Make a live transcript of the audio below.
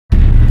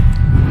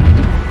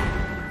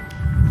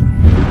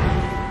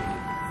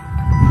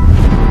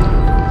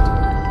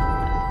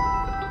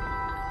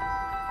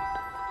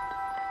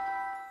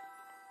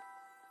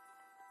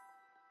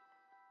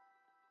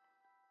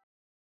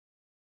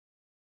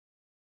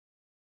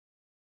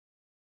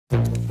When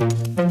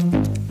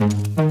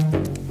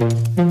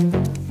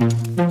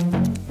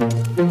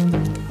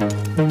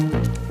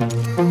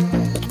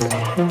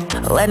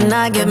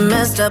I get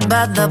messed up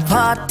at the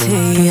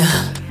party,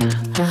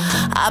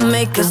 I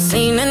make a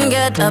scene and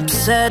get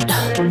upset.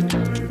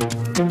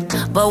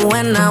 But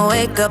when I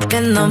wake up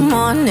in the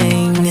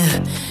morning,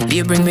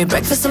 you bring me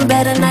breakfast in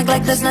bed and act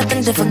like there's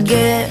nothing to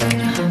forget.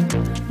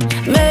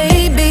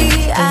 Maybe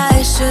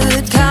I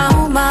should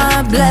count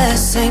my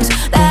blessings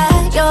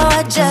that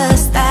you're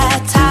just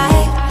that type.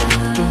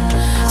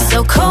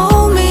 So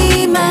call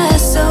me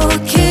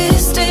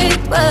masochistic,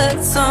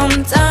 but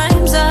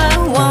sometimes I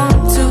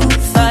want to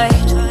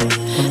fight.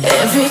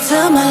 Every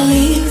time I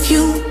leave,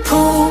 you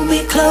pull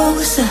me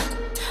closer.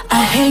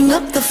 I hang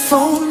up the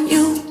phone,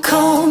 you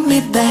call me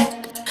back.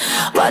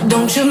 Why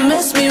don't you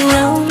mess me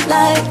around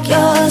like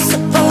you're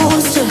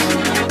supposed to?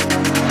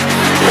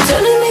 You're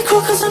turning me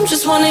cool cause I'm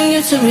just wanting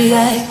you to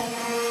react.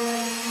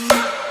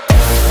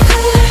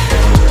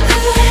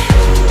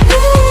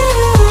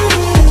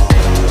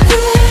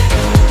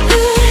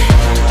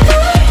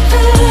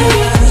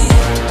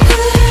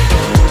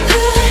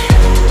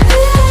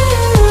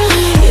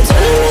 You're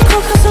turning me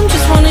cool cause I'm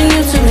just wanting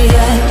you to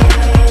react.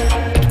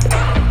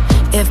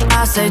 If I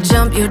say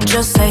jump, you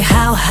just say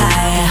how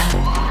high.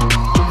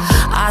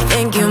 I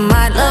think you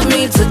might love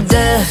me to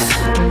death.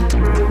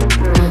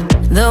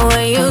 The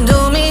way you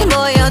do me,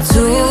 boy, you're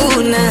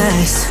too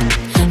nice.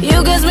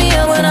 You get me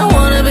up when I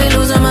wanna be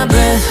losing my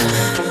breath.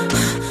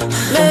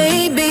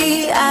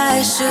 Maybe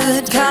I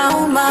should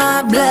count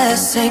my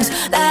blessings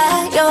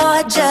that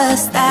you're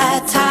just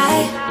that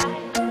type.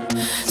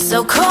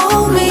 So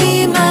call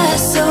me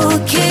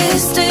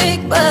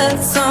masochistic,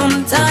 but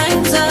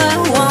sometimes I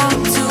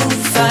want to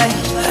fight.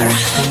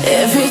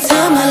 Every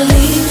time I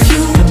leave,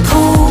 you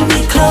pull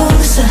me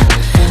closer.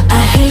 I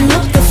hang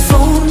up the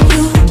phone,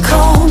 you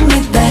call me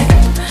back.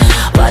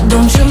 Why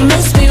don't you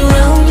mess me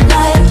around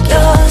like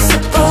you're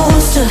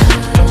supposed to?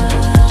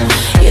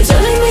 You're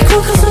telling me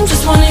cool cause I'm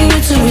just wanting you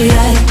to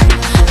react.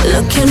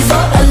 Looking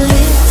for a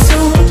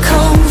little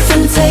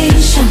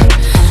confrontation.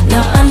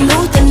 Now I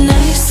know the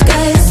nice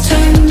guys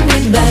turn me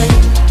back.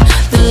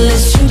 The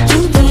less you do,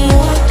 the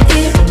more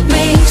it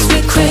makes me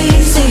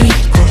crazy.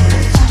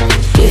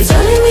 You're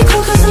telling me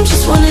cool cause I'm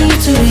just wanting you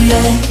to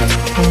react.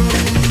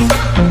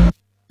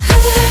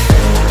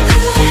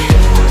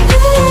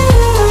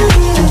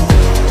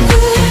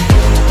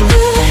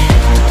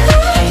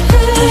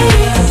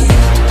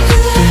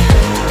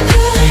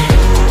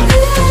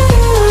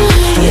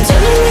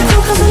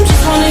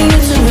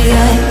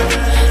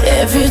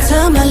 Every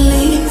time I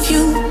leave,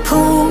 you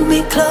pull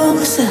me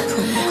closer.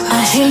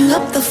 I hang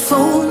up the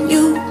phone,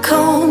 you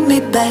call me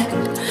back.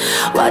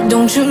 Why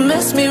don't you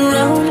mess me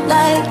around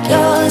like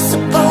you're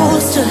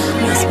supposed to?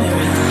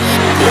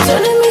 You're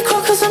turning me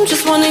cool cause I'm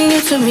just wanting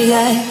you to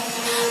react.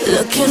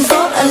 Looking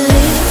for a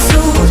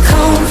little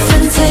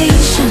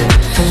confrontation.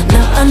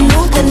 Now I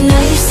know the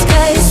nice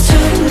guys